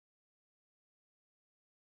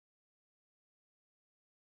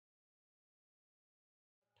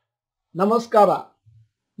ನಮಸ್ಕಾರ.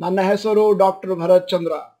 ನನ್ನ ಹೆಸರು ಡಾಕ್ಟರ್ ಭರತ್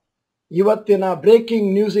ಚಂದ್ರ. ಇವತ್ತಿನ ಬ್ರೇಕಿಂಗ್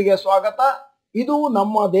ನ್ಯೂಸಿಗೆ ಸ್ವಾಗತ. ಇದು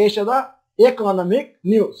ನಮ್ಮ ದೇಶದ ಎಕಾನಮಿಕ್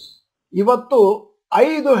ನ್ಯೂಸ್. ಇವತ್ತು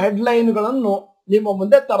 5 ಹೆಡ್ಲೈನ್ಗಳನ್ನು ನಿಮ್ಮ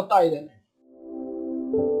ಮುಂದೆ ತರ್ತಾ ಇದ್ದೇನೆ.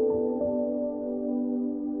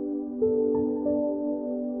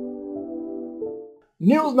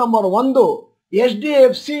 ನ್ಯೂಸ್ ನಂಬರ್ 1,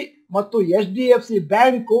 HDFC ಮತ್ತು HDFC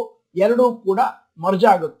ಬ್ಯಾಂಕು ಎರಡೂ ಕೂಡ ಮರ್ಜ್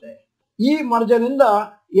ಆಗುತ್ತೆ. ಈ ಮರ್ಜನಿಂದ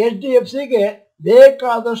HDFCಗೆ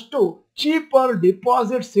ಬೇಕಾದಷ್ಟು ಚೀಪರ್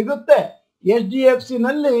ಡಿಪಾಸಿಟ್ ಸಿಗುತ್ತೆ. HDFC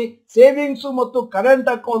ನಲ್ಲಿ ಸೇವಿಂಗ್ಸ್ ಮತ್ತು ಕರೆಂಟ್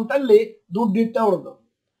ಅಕೌಂಟ್ ಅಲ್ಲಿ ದುಡ್ಡಿಟ್ಟವ್ರದ್ದು.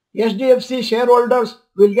 HDFC share holders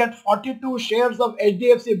will get 42 shares of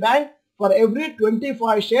HDFC bank for every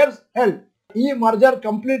 25 shares held. ಈ ಮರ್ಜರ್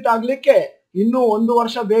ಕಂಪ್ಲೀಟ್ ಆಗ್ಲಿಕ್ಕೆ ಇನ್ನೂ 1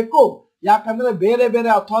 ವರ್ಷ ಬೇಕು. ಯಾಕಂದ್ರೆ ಬೇರೆ ಬೇರೆ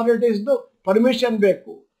ಅಥಾರಿಟೀಸ್ದು ಪರ್ಮಿಷನ್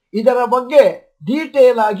ಬೇಕು. ಇದರ ಬಗ್ಗೆ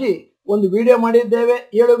ಡೀಟೇಲ್ ಆಗಿ ಒಂದು ವಿಡಿಯೋ ಮಾಡಿದ್ದೇವೆ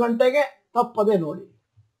 7 ಗಂಟೆಗೆ, ತಪ್ಪದೆ ನೋಡಿ.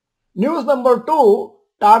 News number 2,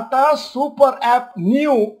 Tata super app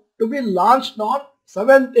new to B launched on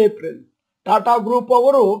 7th April. Tata group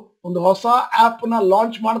ಅವರು ಒಂದು ಹೊಸ ಆಪ್ ನ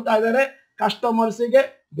ಲಾಂಚ್ ಮಾಡ್ತಾ ಇದ್ದಾರೆ. ಕಸ್ಟಮರ್ಸಿಗೆ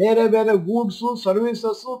ಬೇರೆ ಬೇರೆ ಗೂಡ್ಸ್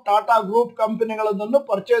ಸರ್ವಿಸಸ್ ಟಾಟಾ ಗ್ರೂಪ್ ಕಂಪನಿಗಳನ್ನು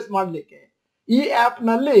ಪರ್ಚೇಸ್ ಮಾಡಲಿಕ್ಕೆ. ಈ ಆಪ್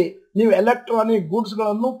ನಲ್ಲಿ ನೀವು ಎಲೆಕ್ಟ್ರಾನಿಕ್ ಗೂಡ್ಸ್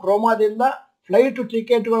ಗಳನ್ನು ಕ್ರೋಮಾದಿಂದ, ಫ್ಲೈಟ್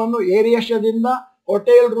ಟಿಕೆಟ್ ಗಳನ್ನು air ಏಷ್ಯಾದಿಂದ,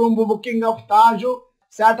 hotel room booking of Thaju,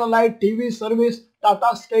 satellite TV service Tata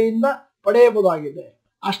sky ಇಂದ ಪಡೆಯಬಹುದಾಗಿದೆ.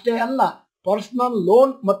 ಅಷ್ಟೇ ಅಲ್ಲ, ಪರ್ಸನಲ್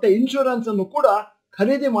ಲೋನ್ ಮತ್ತೆ ಇನ್ಶೂರೆನ್ಸ್ ಅನ್ನು ಕೂಡ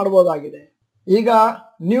ಖರೀದಿ ಮಾಡಬಹುದಾಗಿದೆ. ಈಗ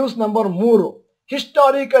news number 3,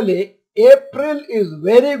 historically April is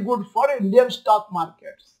very good for Indian stock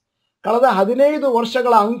markets. ಕಳೆದ 15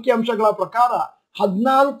 ವರ್ಷಗಳ ಅಂಕಿಅಂಶಗಳ ಪ್ರಕಾರ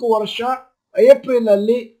 14 ವರ್ಷ ಏಪ್ರಿಲ್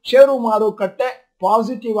ಅಲ್ಲಿ ಷೇರು ಮಾರುಕಟ್ಟೆ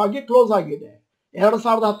ಪಾಸಿಟಿವ್ ಆಗಿ ಕ್ಲೋಸ್ ಆಗಿದೆ.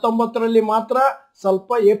 2019ರಲ್ಲಿ ಮಾತ್ರ ಸ್ವಲ್ಪ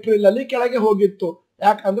ಏಪ್ರಿಲ್ ಅಲ್ಲಿ ಕೆಳಗೆ ಹೋಗಿತ್ತು,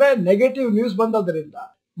 ಯಾಕಂದ್ರೆ ನೆಗೆಟಿವ್ ನ್ಯೂಸ್ ಬಂದದ್ರಿಂದ.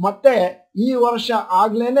 ಮತ್ತೆ ಈ ವರ್ಷ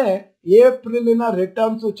ಆಗ್ಲೇನೆ ಏಪ್ರಿಲಿನ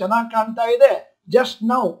ರಿಟರ್ನ್ಸ್ ಚೆನ್ನಾಗಿ ಕಾಣ್ತಾ ಇದೆ. ಜಸ್ಟ್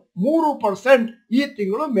ನೌ 3% ಈ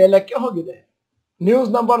ತಿಂಗಳು ಮೇಲಕ್ಕೆ ಹೋಗಿದೆ. News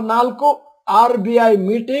number 4, RBI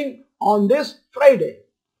meeting on this Friday.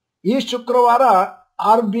 ಈ ಶುಕ್ರವಾರ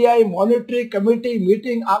RBI ಮಾನಿಟರಿ ಕಮಿಟಿ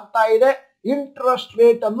ಮೀಟಿಂಗ್ ಆಗ್ತಾ ಇದೆ. ಇಂಟ್ರೆಸ್ಟ್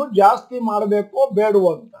ರೇಟ್ ಅನ್ನು ಜಾಸ್ತಿ ಮಾಡಬೇಕು ಬೇಡವೋ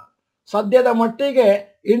ಅಂತ. ಸದ್ಯದ ಮಟ್ಟಿಗೆ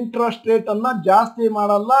ಇಂಟ್ರೆಸ್ಟ್ ರೇಟ್ ಅನ್ನ ಜಾಸ್ತಿ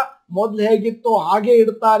ಮಾಡಲ್ಲ, ಮೊದಲು ಹೇಗಿತ್ತು ಹಾಗೆ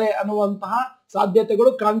ಇಡ್ತಾರೆ ಅನ್ನುವಂತಹ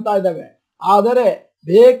ಸಾಧ್ಯತೆಗಳು ಕಾಣ್ತಾ ಇದ್ದಾವೆ. ಆದರೆ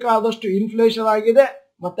ಬೇಕಾದಷ್ಟು ಇನ್ಫ್ಲೇಷನ್ ಆಗಿದೆ,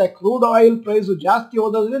 ಮತ್ತೆ ಕ್ರೂಡ್ ಆಯಿಲ್ ಪ್ರೈಸ್ ಜಾಸ್ತಿ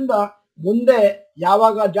ಹೋದ್ರಿಂದ ಮುಂದೆ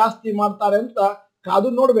ಯಾವಾಗ ಜಾಸ್ತಿ ಮಾಡ್ತಾರೆ ಅಂತ ಕಾದು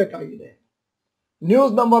ನೋಡಬೇಕಾಗಿದೆ.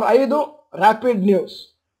 News number 5, rapid news.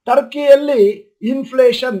 ಟರ್ಕಿಯಲ್ಲಿ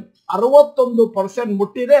ಇನ್ಫ್ಲೇಷನ್ 61%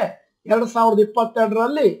 ಮುಟ್ಟಿದೆ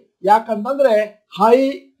 2022ರಲ್ಲಿ. ಯಾಕಂತಂದ್ರೆ high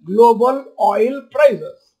global oil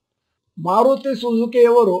prices. Maruti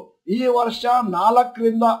ಸುಜುಕಿಯವರು ಈ ವರ್ಷ 4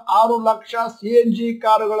 ರಿಂದ 6 ಲಕ್ಷ CNG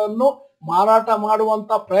ಕಾರುಗಳನ್ನು ಮಾರಾಟ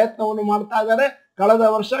ಮಾಡುವಂತ ಪ್ರಯತ್ನವನ್ನು ಮಾಡ್ತಾ ಇದ್ದಾರೆ. ಕಳೆದ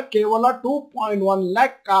ವರ್ಷ ಕೇವಲ 2.1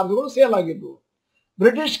 lakh ಕಾರ್ಗಳು ಸೇಲ್ ಆಗಿದ್ವು.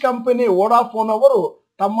 ಬ್ರಿಟಿಷ್ ಕಂಪನಿ ವೋಡಾಫೋನ್ ಅವರು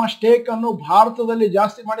ತಮ್ಮ ಸ್ಟೇಕ್ ಅನ್ನು ಭಾರತದಲ್ಲಿ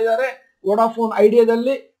ಜಾಸ್ತಿ ಮಾಡಿದ್ದಾರೆ. ವೋಡಾಫೋನ್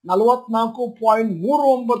ಐಡಿಯಾದಲ್ಲಿ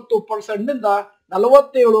 44.39% ನಿಂದ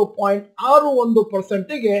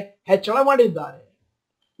 47.61%ಗೆ ಹೆಚ್ಚಳ ಮಾಡಿದ್ದಾರೆ.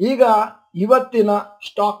 ಈಗ ಇವತ್ತಿನ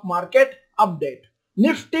stock market update.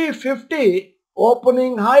 Nifty 50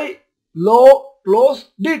 opening high, low, close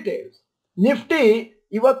details. Nifty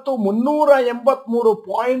ಇವತ್ತು 383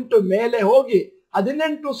 ಪಾಯಿಂಟ್ ಮೇಲೆ ಹೋಗಿ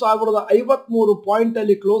 18,053 ಪಾಯಿಂಟ್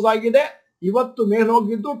ಅಲ್ಲಿ ಕ್ಲೋಸ್ ಆಗಿದೆ. ಇವತ್ತು ಮೇಲೆ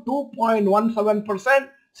ಹೋಗಿದ್ದು 2.17%.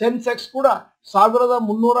 ಸೆನ್ಸೆಕ್ಸ್ ಕೂಡ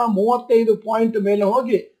 1335 ಪಾಯಿಂಟ್ ಮೇಲೆ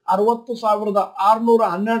ಹೋಗಿ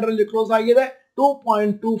 60,612ರಲ್ಲಿ ಕ್ಲೋಸ್ ಆಗಿದೆ.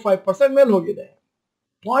 2.25% ಮೇಲೆ ಹೋಗಿದೆ.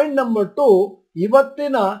 ಪಾಯಿಂಟ್ ನಂಬರ್ 2,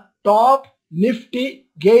 ಇವತ್ತಿನ top Nifty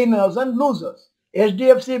gainers and losers.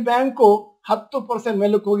 HDFC bank 10%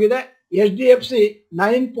 ಮೇಲಕ್ಕೆ ಹೋಗಿದೆ. HDFC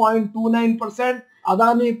 9.29%,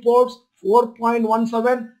 Adani ports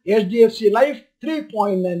 4.17%, HDFC life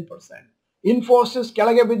 3.9%. Infosys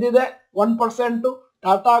ಕೆಳಗೆ ಬಿದ್ದಿದೆ 1%.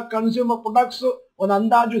 ಟಾಟಾ ಕನ್ಸ್ಯೂಮರ್ ಪ್ರೊಡಕ್ಟ್ಸ್ ಒಂದು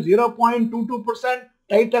ಅಂದಾಜು 0.22%,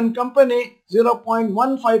 ಟೈಟನ್ ಕಂಪನಿ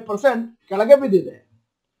 0.15% ಕೆಳಗೆ ಬಿದ್ದಿದೆ.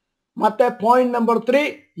 ಮತ್ತೆ ಪಾಯಿಂಟ್ ನಂಬರ್ 3,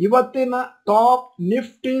 ಇವತ್ತಿನ top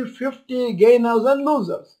Nifty 50 gainers and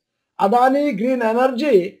losers. Adani green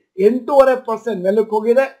energy 8.5% ಮೇಲಕ್ಕೆ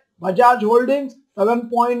ಹೋಗಿದೆ. ಬಜಾಜ್ ಹೋಲ್ಡಿಂಗ್ಸ್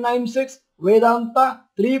 7.96%, ವೇದಾಂತ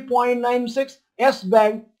 3.96%, ಎಸ್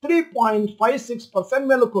ಬ್ಯಾಂಕ್ 3.56%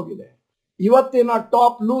 ಮೇಲಕ್ಕೆ ಹೋಗಿದೆ. ಇವತ್ತಿನ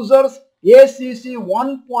ಟಾಪ್ ಲೂಸರ್ಸ್ ACC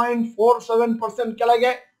 1.47%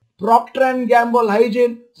 ಕೆಳಗೆ, proctor and gamble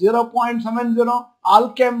hygiene 0.70%,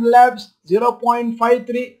 ಆಲ್ಕೆಮ್ labs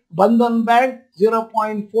 0.53%, Bandhan bank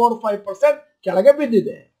 0.45% ಕೆಳಗೆ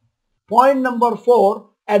ಬಿದ್ದಿದೆ. Point number 4,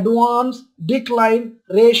 advance decline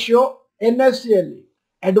ratio NSE ಅಲ್ಲಿ.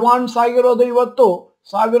 ಅಡ್ವಾನ್ಸ್ ಆಗಿರೋದು ಇವತ್ತು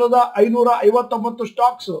 1559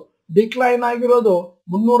 ಸ್ಟಾಕ್ಸ್, ಡಿಕ್ಲೈನ್ ಆಗಿರೋದು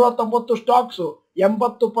 390 ಸ್ಟಾಕ್ಸ್.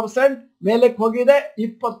 80% ಮೇಲಕ್ಕೆ ಹೋಗಿದೆ,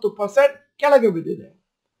 20% ಕೆಳಗೆ ಬಿದ್ದಿದೆ.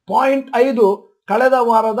 ಪಾಯಿಂಟ್ 5, ಕಳೆದ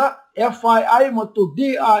ವಾರದ FII ಮತ್ತು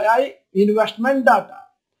DII ಇನ್ವೆಸ್ಟ್ಮೆಂಟ್ ಡಾಟಾ.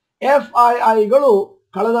 FIIಗಳು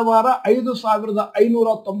ಕಳೆದ ವಾರ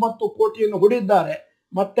 5590 ಕೋಟಿಯನ್ನು ಹೂಡಿದ್ದಾರೆ,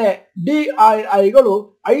 ಮತ್ತೆ DIIಗಳು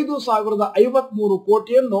 5053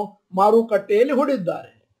 ಕೋಟಿಯನ್ನು ಮಾರುಕಟ್ಟೆಯಲ್ಲಿ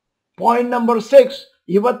ಹೂಡಿದ್ದಾರೆ. ಪಾಯಿಂಟ್ ನಂಬರ್ 6,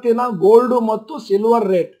 ಇವತ್ತಿನ ಗೋಲ್ಡ್ ಮತ್ತು silver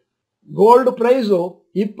rate. Gold price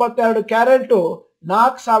 22 carrot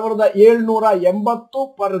 4780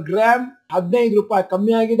 per gram, 15 ರೂಪಾಯಿ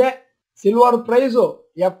ಕಮ್ಮಿ ಆಗಿದೆ. ಸಿಲ್ವರ್ ಪ್ರೈಸು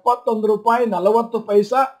 71 ರೂಪಾಯಿ 40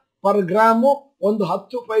 ಪೈಸಾ ಪರ್ ಗ್ರಾಮು, ಒಂದು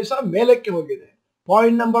 10 ಪೈಸಾ ಮೇಲಕ್ಕೆ ಹೋಗಿದೆ.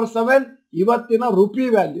 ಪಾಯಿಂಟ್ ನಂಬರ್ 7, ಇವತ್ತಿನ ರುಪಿ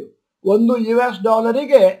ವ್ಯಾಲ್ಯೂ. ಒಂದು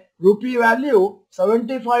 $ಗೆ ರುಪಿ ವ್ಯಾಲ್ಯೂ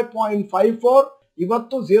 75.54,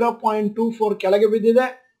 ಇವತ್ತು 0.24 ಕೆಳಗೆ ಬಿದ್ದಿದೆ.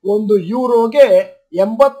 ಒಂದು ಯೂರೋಗೆ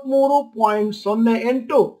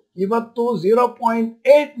 83.08, ಇವತ್ತು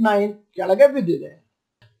 0.89 ಕೆಳಗೆ ಬಿದ್ದಿದೆ.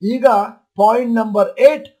 ಈಗ point number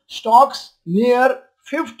 8, stocks near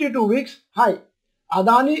 52 weeks high.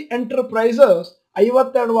 Adani enterprises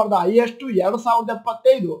 52 ವಾರದ ಹೈಯೆಸ್ಟ್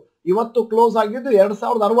 2075, ಇವತ್ತು ಕ್ಲೋಸ್ ಆಗಿದ್ದು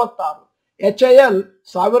 2066. HIL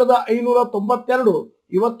 1592,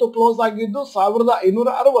 ಇವತ್ತು ಕ್ಲೋಸ್ ಆಗಿದ್ದು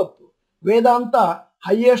 1560. ವೇದಾಂತ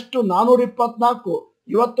ಹೈಯೆಸ್ಟ್ 424,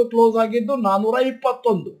 ಇವತ್ತು ಕ್ಲೋಸ್ ಆಗಿದ್ದು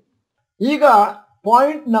 421. ಈಗ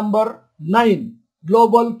point number 9,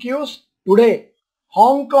 global Qs today.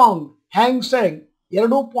 Hong Kong ಹ್ಯಾಂಗ್ಸೆಂಗ್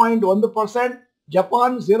 2.1%,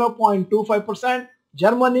 Japan 0.25%,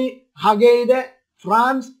 Germany ಹಾಗೇ ಇದೆ,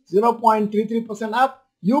 ಫ್ರಾನ್ಸ್ 0.33% ಅಪ್,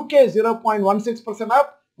 UK 0.16%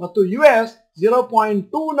 ಅಪ್ ಮತ್ತು US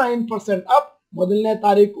 0.29% ಅಪ್. ಮೊದಲನೇ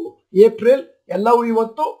ತಾರೀಕು ಏಪ್ರಿಲ್, ಎಲ್ಲವೂ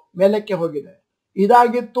ಇವತ್ತು ಮೇಲಕ್ಕೆ ಹೋಗಿದೆ.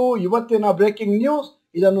 ಇದಾಗಿತ್ತು ಇವತ್ತಿನ ಬ್ರೇಕಿಂಗ್ ನ್ಯೂಸ್.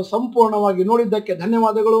 ಇದನ್ನು ಸಂಪೂರ್ಣವಾಗಿ ನೋಡಿದ್ದಕ್ಕೆ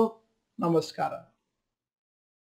ಧನ್ಯವಾದಗಳು. ನಮಸ್ಕಾರ.